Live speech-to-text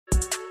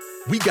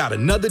We got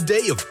another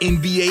day of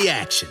NBA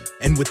action.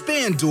 And with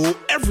FanDuel,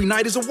 every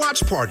night is a watch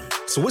party.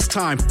 So it's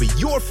time for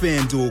your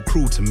FanDuel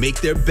crew to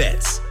make their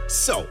bets.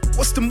 So,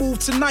 what's the move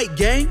tonight,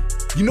 gang?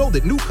 You know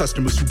that new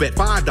customers who bet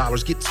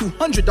 $5 get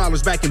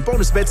 $200 back in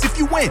bonus bets if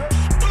you win.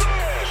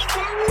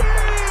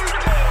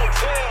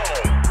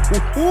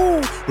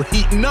 Woo-hoo, we're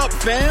heating up,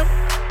 fam.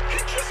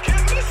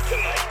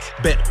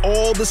 Bet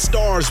all the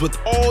stars with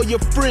all your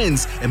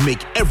friends and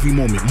make every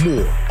moment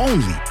more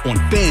only on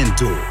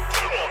FanDuel.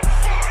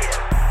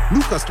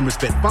 New customers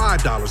bet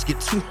 $5, get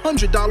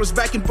 $200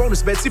 back in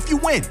bonus bets if you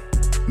win.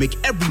 Make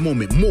every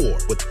moment more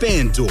with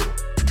FanDuel.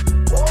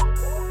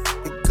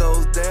 It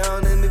goes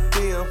down in the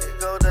DM.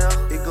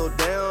 It go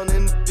down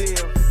in the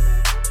DM.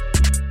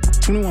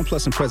 21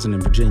 plus and present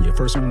in Virginia.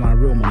 First online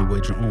real money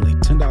wager only.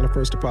 $10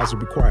 first deposit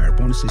required.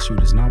 Bonus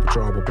issued is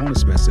non-withdrawable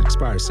bonus bets that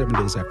expires 7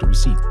 days after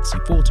receipt. See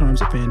full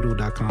terms at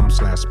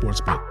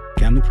FanDuel.com/sportsbook.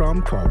 Gambling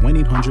problem? Call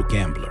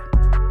 1-800-GAMBLER.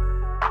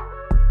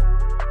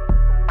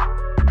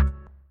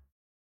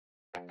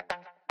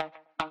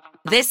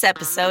 This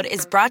episode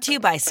is brought to you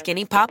by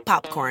Skinny Pop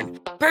Popcorn.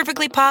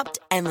 Perfectly popped,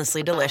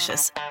 endlessly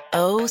delicious.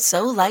 Oh,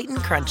 so light and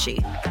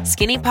crunchy.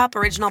 Skinny Pop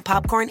Original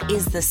Popcorn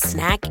is the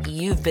snack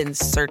you've been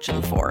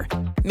searching for.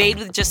 Made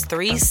with just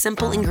 3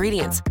 simple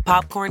ingredients: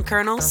 popcorn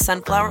kernels,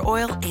 sunflower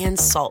oil, and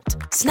salt.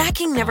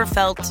 Snacking never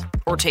felt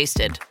or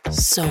tasted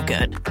so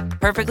good.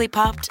 Perfectly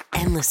popped,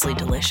 endlessly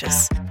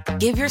delicious.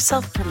 Give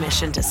yourself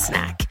permission to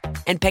snack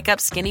and pick up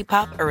Skinny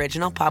Pop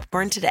Original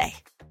Popcorn today.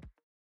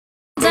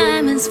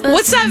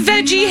 What's up,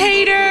 veggie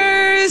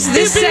haters?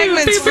 This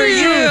segment's for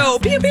you.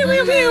 Do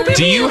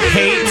you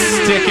hate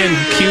sticking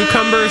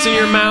cucumbers in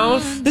your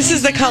mouth? This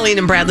is the Colleen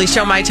and Bradley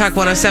Show, My Talk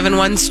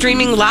 1071,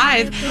 streaming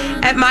live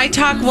at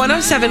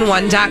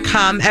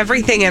mytalk1071.com.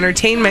 Everything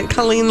Entertainment.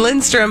 Colleen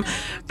Lindstrom,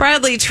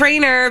 Bradley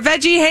Trainer,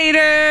 veggie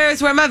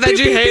haters. Where my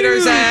veggie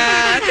haters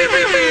at?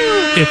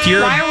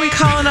 Why are we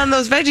calling on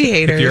those veggie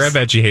haters? If you're a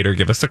veggie hater,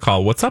 give us a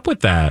call. What's up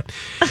with that?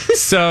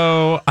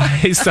 So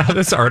I saw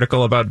this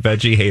article about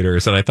veggie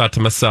haters, and I thought to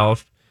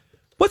myself,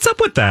 what's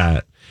up with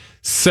that?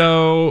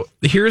 So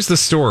here's the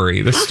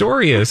story. The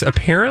story is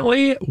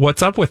apparently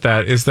what's up with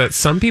that is that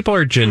some people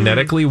are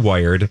genetically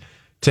wired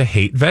to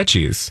hate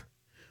veggies.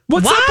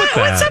 What's up with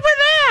that? What's up with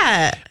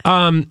that?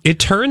 It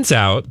turns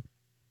out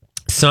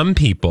some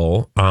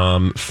people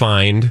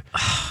find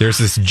there's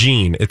this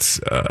gene. It's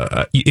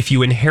if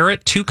you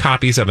inherit 2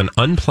 copies of an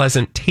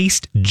unpleasant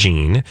taste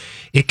gene,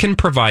 it can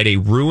provide a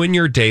ruin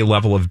your day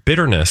level of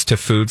bitterness to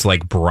foods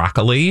like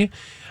broccoli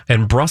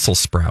and Brussels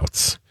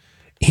sprouts.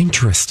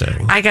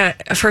 Interesting.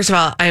 First of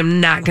all, I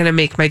am not going to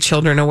make my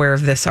children aware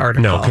of this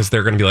article. No, because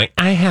they're going to be like,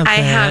 I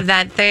have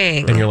that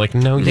thing. And you're like,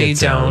 no, you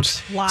don't.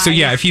 So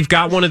yeah, if you've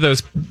got one of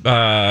those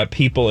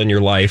people in your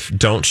life,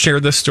 don't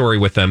share this story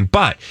with them.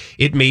 But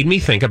it made me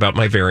think about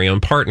my very own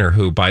partner,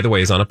 who, by the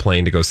way, is on a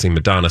plane to go see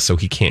Madonna, so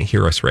he can't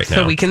hear us right now.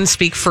 So we can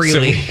speak freely.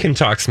 So we can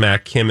talk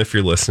smack. Kim, if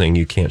you're listening,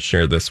 you can't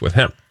share this with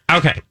him.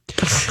 Okay.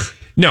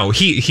 No,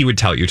 he would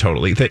tell you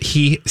totally that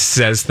he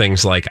says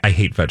things like, I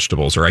hate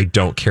vegetables, or I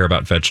don't care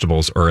about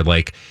vegetables, or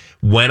like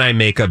when I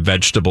make a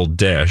vegetable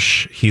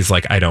dish, he's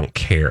like, I don't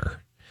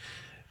care.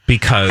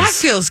 Because that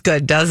feels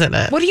good, doesn't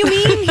it? What do you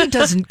mean he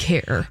doesn't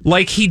care?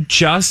 Like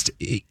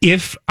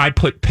if I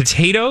put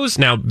potatoes,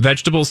 now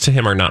vegetables to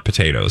him are not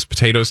potatoes.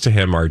 Potatoes to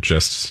him are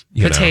just,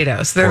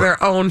 potatoes. They're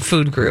their own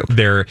food group.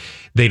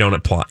 They don't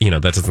apply,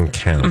 that doesn't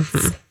count.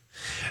 Mm-hmm.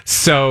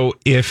 So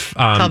if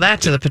tell that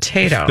to the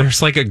potato,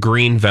 there's like a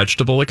green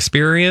vegetable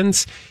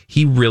experience,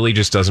 he really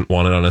just doesn't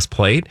want it on his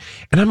plate.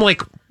 And I'm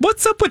like,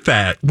 what's up with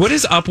that? What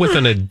is up with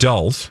an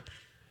adult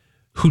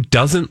who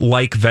doesn't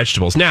like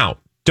vegetables? Now,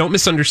 don't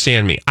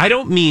misunderstand me. I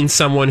don't mean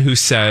someone who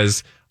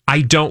says,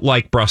 I don't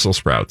like Brussels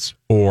sprouts,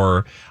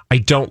 or I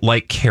don't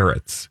like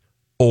carrots,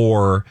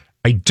 or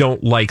I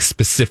don't like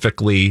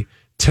specifically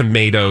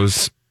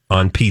tomatoes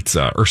on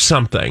pizza or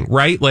something,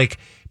 right? Like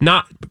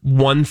not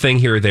one thing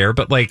here or there,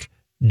 but like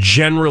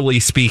generally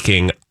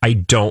speaking, I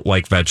don't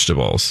like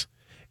vegetables.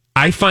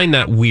 I find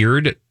that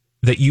weird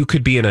that you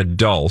could be an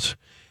adult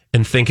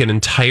and think an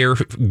entire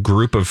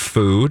group of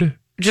food.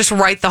 Just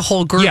write the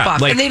whole group off.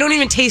 Like, and they don't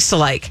even taste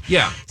alike.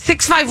 Yeah.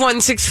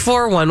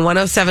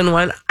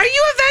 651-641-1071. Are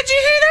you a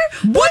veggie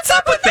hater? What's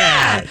up with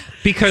that?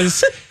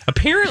 Because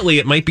apparently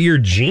it might be your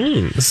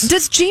genes.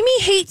 Does Jamie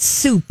hate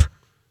soup?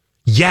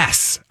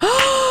 Yes.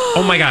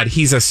 Oh my God.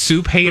 He's a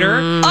soup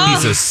hater.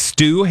 He's a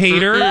stew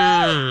hater.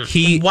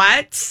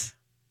 What?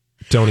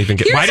 Don't even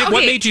get...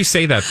 What made you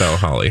say that, though,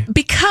 Holly?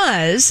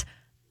 Because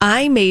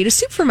I made a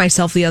soup for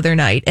myself the other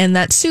night, and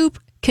that soup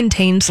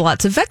contains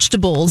lots of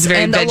vegetables.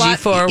 Very and veggie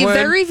forward.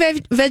 Very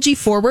veggie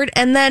forward.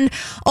 And then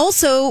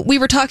also, we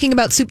were talking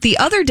about soup the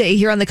other day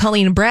here on the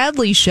Colleen and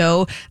Bradley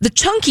show, the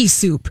chunky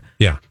soup.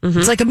 Yeah. Mm-hmm.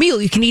 It's like a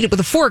meal. You can eat it with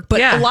a fork, but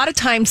a lot of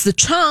times the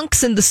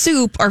chunks in the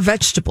soup are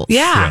vegetables.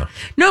 Yeah.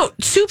 No,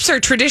 soups are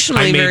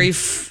traditionally very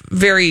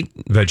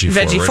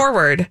veggie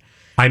forward.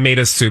 I made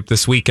a soup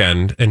this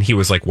weekend, and he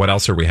was like, what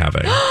else are we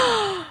having?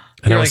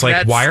 And I was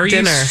like, why are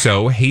you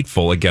so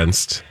hateful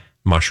against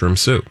mushroom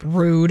soup.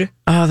 Rude.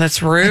 Oh,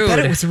 that's rude. I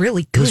bet it was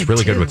really good. It was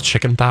really good with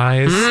chicken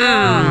thighs.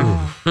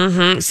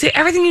 See,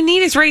 everything you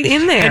need is right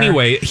in there.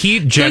 Anyway, he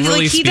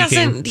generally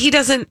speaking, he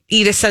doesn't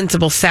eat a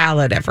sensible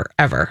salad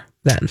ever.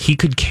 Then he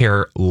could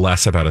care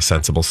less about a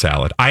sensible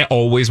salad. I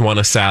always want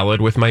a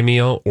salad with my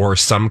meal or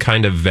some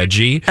kind of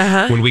veggie.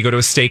 When we go to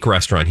a steak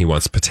restaurant, he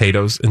wants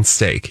potatoes and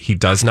steak. He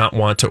does not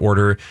want to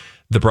order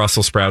the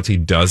Brussels sprouts. He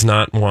does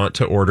not want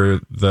to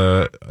order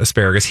the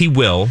asparagus. He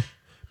will,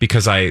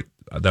 because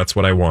that's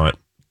what I want.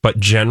 But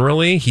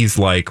generally, he's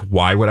like,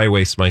 why would I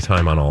waste my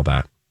time on all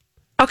that?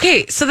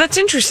 Okay, so that's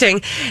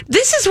interesting.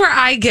 This is where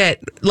I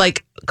get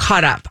like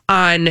caught up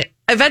on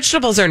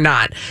vegetables or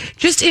not.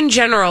 Just in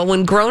general,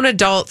 when grown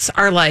adults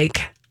are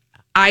like,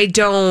 I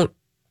don't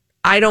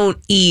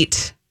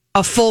eat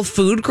a full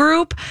food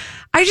group.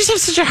 I just have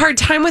such a hard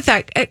time with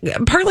that.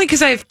 Partly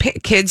because I have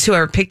kids who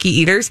are picky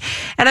eaters,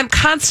 and I'm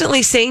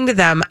constantly saying to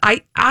them,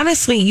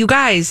 honestly, you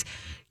guys,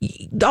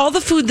 all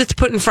the food that's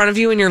put in front of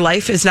you in your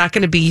life is not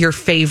going to be your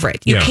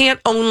favorite. You can't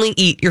only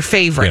eat your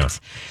favorite. Yeah.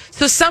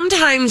 So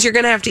sometimes you're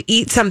going to have to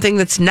eat something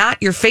that's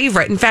not your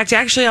favorite. In fact,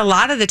 actually, a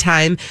lot of the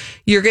time,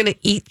 you're going to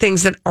eat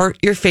things that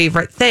aren't your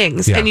favorite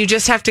things. Yeah. And you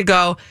just have to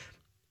go,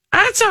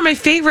 that's not my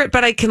favorite,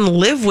 but I can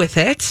live with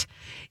it.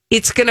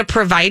 It's going to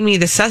provide me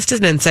the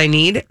sustenance I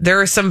need. There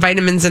are some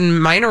vitamins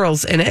and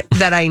minerals in it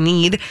that I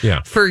need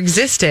for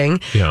existing.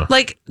 Yeah.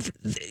 Like,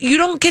 you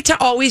don't get to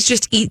always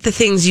just eat the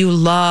things you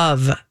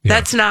love. Yeah.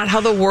 That's not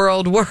how the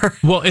world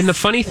works. Well, and the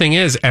funny thing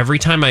is, every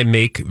time I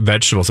make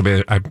vegetables,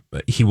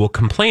 he will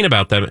complain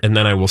about them, and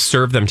then I will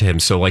serve them to him.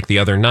 So like the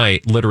other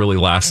night, literally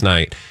last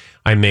night,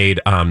 I made,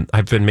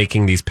 I've been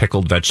making these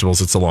pickled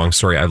vegetables. It's a long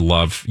story. I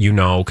love,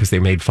 because they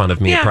made fun of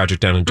me at Project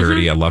Down and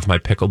Dirty. I love my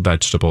pickled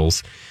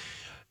vegetables.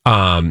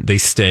 They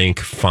stink,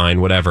 fine,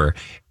 whatever.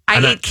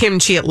 I ate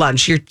kimchi at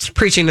lunch. You're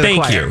preaching to the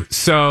choir. Thank you.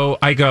 So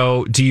I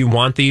go, do you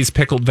want these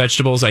pickled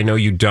vegetables? I know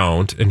you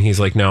don't. And he's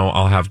like, no,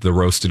 I'll have the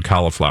roasted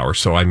cauliflower.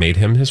 So I made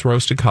him his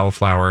roasted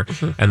cauliflower,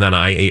 and then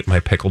I ate my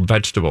pickled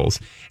vegetables.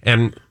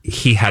 And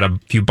he had a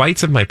few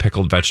bites of my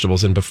pickled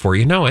vegetables, and before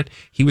you know it,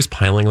 he was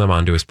piling them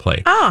onto his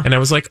plate. Oh. And I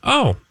was like,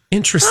 oh,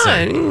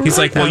 interesting. He's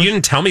like, well, you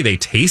didn't tell me they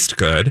taste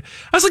good.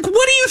 I was like,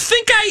 what do you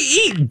think I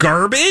eat?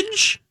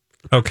 Garbage?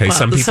 Okay, well,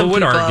 some people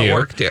would argue. At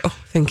work do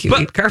think you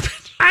eat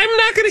garbage. I'm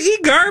not going to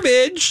eat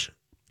garbage.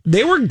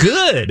 They were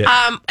good.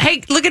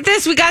 Hey, look at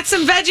this. We got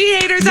some veggie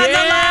haters on the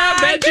line.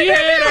 Veggie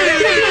haters.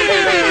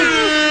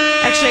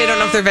 Actually, I don't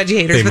know if they're veggie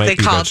haters, but they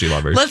called. Veggie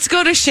lovers. Let's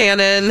go to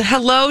Shannon.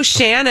 Hello,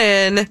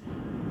 Shannon.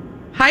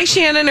 Hi,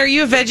 Shannon. Are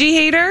you a veggie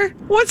hater?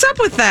 What's up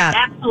with that?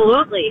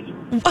 Absolutely.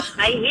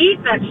 I hate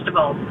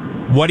vegetables.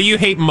 What do you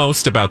hate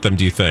most about them,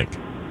 do you think?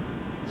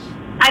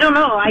 I don't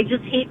know. I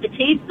just hate the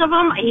taste of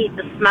them. I hate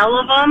the smell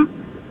of them.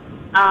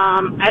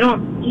 I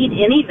don't eat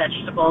any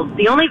vegetables.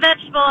 The only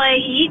vegetable I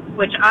eat,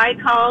 which I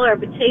call are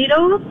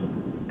potatoes,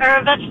 are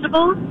a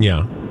vegetable.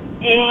 Yeah.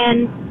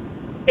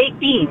 And baked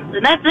beans.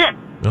 And that's it.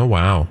 Oh,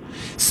 wow.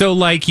 So,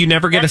 like, you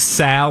never get a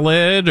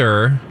salad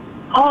or...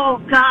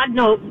 Oh, God,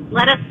 no.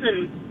 Lettuce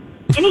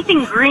and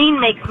anything green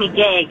makes me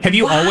gag. Have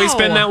you always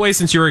been that way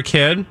since you were a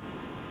kid?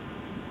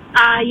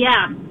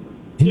 Yeah.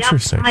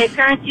 Interesting. Yep. My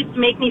parents used to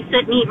make me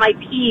sit and eat my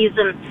peas,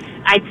 and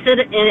I'd sit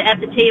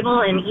at the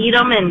table and eat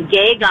them and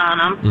gag on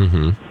them.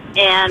 Mm-hmm.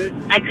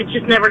 And I could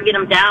just never get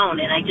them down.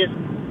 And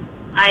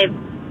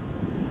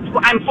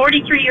I'm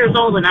 43 years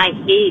old, and I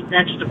hate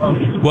vegetables.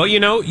 Well,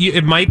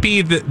 it might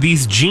be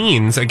these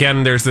genes.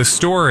 Again, there's this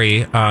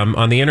story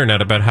on the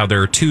internet about how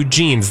there are two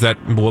genes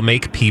that will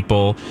make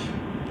people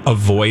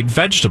avoid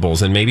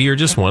vegetables, and maybe you're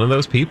just one of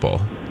those people.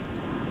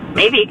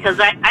 Maybe, because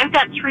I've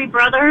got three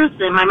brothers,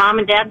 and my mom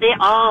and dad, they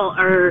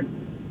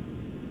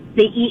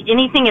eat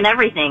anything and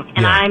everything,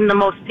 and I'm the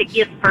most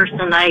pickiest person.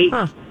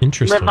 I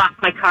live off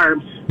my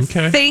carbs.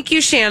 Okay. Thank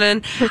you,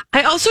 Shannon.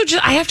 I also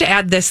I have to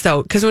add this,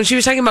 though, because when she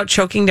was talking about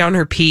choking down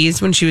her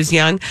peas when she was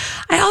young,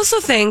 I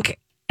also think,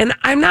 and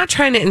I'm not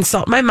trying to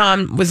insult, my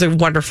mom was a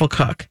wonderful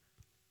cook.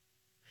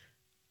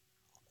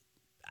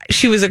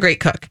 She was a great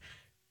cook.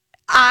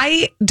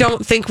 I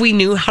don't think we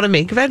knew how to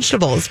make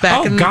vegetables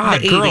back in the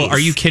 80s. Girl, are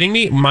you kidding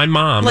me? My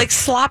mom... Like,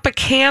 slop a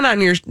can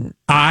on your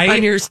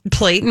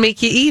plate and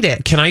make you eat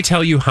it. Can I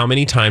tell you how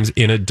many times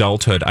in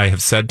adulthood I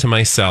have said to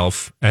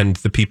myself and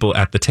the people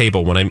at the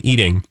table when I'm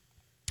eating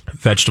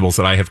vegetables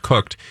that I have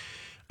cooked,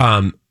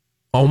 oh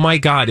my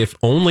God, if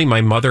only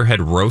my mother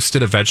had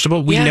roasted a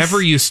vegetable. We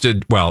never used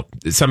to... Well,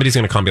 somebody's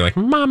going to come and be like,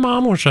 my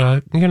mom was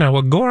a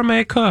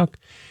gourmet cook,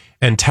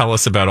 and tell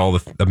us about all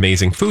the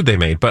amazing food they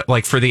made. But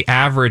like for the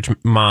average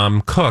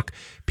mom cook,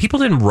 people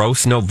didn't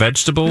roast no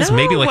vegetables,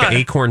 maybe like an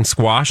acorn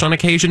squash on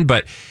occasion.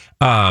 But,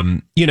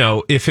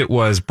 if it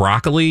was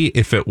broccoli,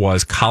 if it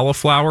was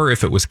cauliflower,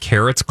 if it was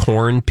carrots,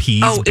 corn,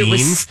 peas, beans. It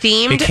was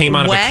steamed, it came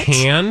out wet, of a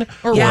can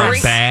or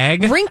a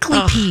bag. Wrinkly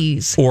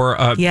peas. Or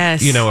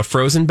a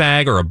frozen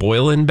bag or a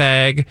boil-in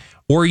bag.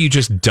 Or you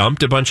just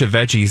dumped a bunch of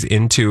veggies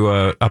into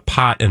a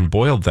pot and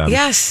boiled them.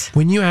 Yes.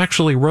 When you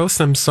actually roast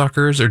them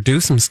suckers or do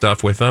some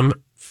stuff with them,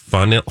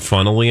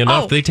 funnily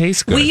enough, they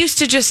taste good. We used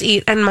to just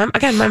eat, and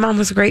my mom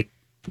was a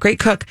great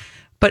cook,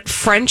 but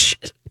French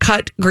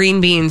cut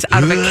green beans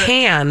out of a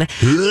can.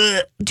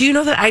 Do you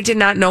know that I did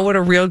not know what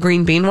a real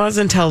green bean was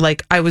until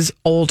like I was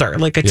older,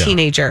 like a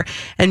teenager,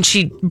 and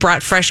she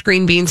brought fresh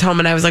green beans home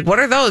and I was like, what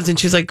are those? And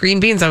she was like, green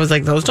beans. I was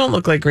like, those don't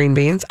look like green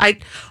beans. I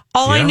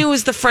knew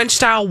was the French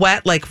style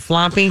wet, like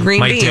floppy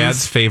green beans. My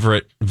dad's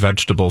favorite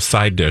vegetable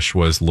side dish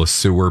was Le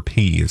Sueur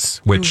peas,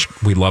 which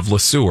we love Le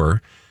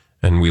Sueur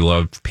and we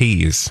love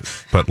peas.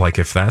 But like,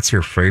 if that's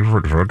your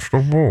favorite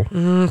vegetable.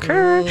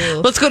 Okay.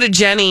 Let's go to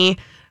Jenny.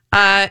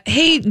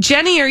 Hey,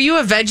 Jenny, are you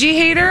a veggie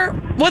hater?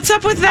 What's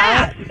up with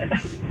that?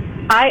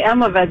 I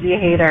am a veggie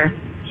hater.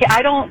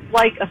 I don't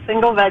like a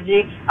single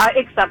veggie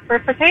except for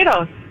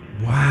potatoes.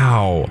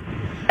 Wow.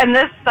 And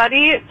this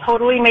study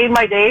totally made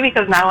my day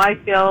because now I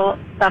feel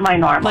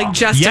semi-normal. Like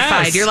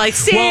justified. Yes. You're like,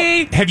 see?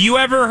 Well, have you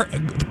ever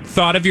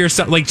thought of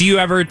yourself, like, do you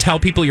ever tell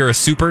people you're a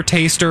super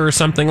taster or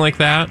something like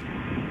that?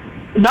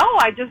 No,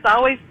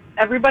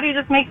 everybody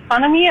just makes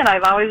fun of me, and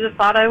I've always just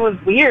thought I was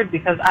weird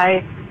because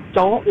I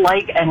don't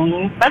like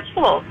any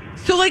vegetables.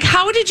 So, like,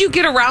 how did you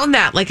get around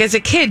that? Like, as a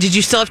kid, did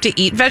you still have to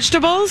eat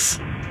vegetables?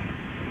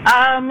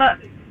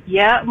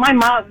 Yeah, my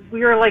mom,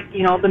 we were like,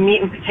 the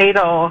meat and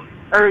potato,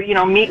 or,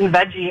 meat and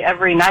veggie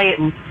every night,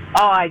 and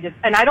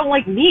I don't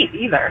like meat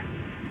either.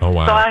 Oh,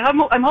 wow. So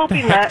I'm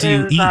hoping that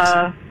is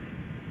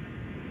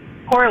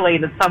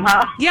correlated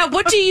somehow. Yeah,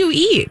 what do you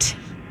eat?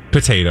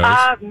 Potatoes.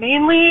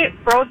 Mainly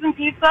frozen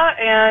pizza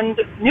and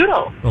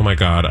noodles. Oh, my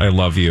God, I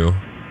love you.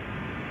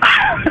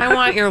 I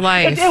want your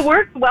life. It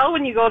works well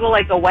when you go to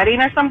like a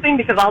wedding or something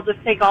because I'll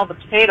just take all the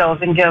potatoes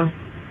and give,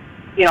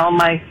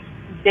 my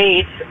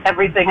date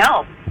everything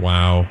else.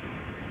 Wow.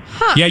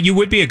 Huh. Yeah, you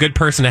would be a good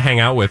person to hang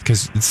out with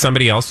because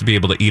somebody else would be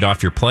able to eat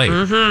off your plate.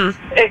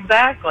 Mm-hmm.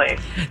 Exactly.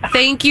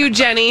 Thank you,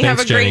 Jenny.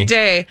 Thanks, have a great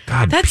day.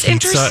 God, that's pizza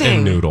interesting.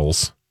 And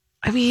noodles.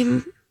 I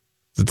mean,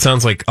 it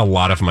sounds like a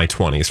lot of my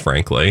 20s,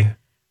 frankly.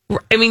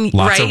 I mean,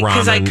 lots right?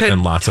 Because I could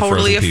and lots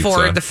totally of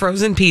afford the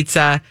frozen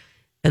pizza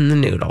and the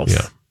noodles.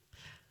 Yeah.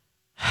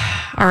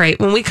 All right.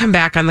 When we come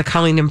back on the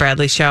Colleen and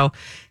Bradley show,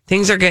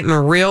 things are getting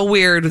real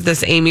weird with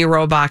this Amy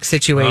Robach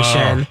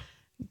situation.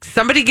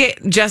 Somebody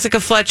get Jessica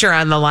Fletcher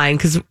on the line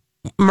because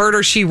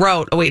Murder, She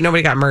Wrote. Oh, wait,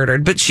 nobody got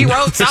murdered, but she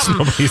wrote something.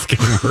 Nobody's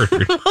getting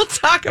murdered. We'll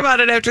talk about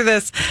it after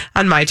this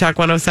on My Talk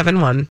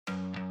 107.1.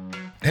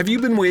 Have you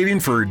been waiting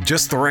for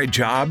just the right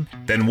job?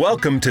 Then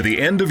welcome to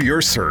the end of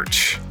your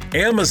search.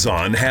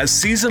 Amazon has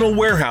seasonal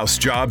warehouse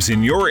jobs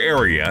in your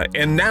area,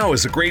 and now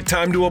is a great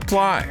time to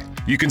apply.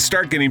 You can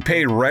start getting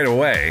paid right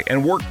away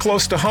and work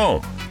close to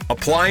home.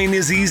 Applying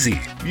is easy.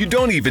 You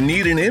don't even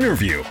need an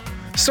interview.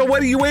 So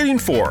what are you waiting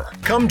for?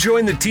 Come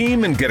join the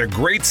team and get a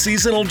great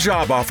seasonal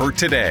job offer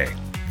today.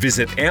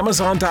 Visit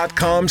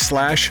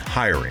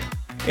Amazon.com/hiring.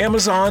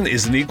 Amazon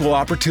is an equal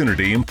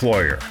opportunity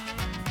employer.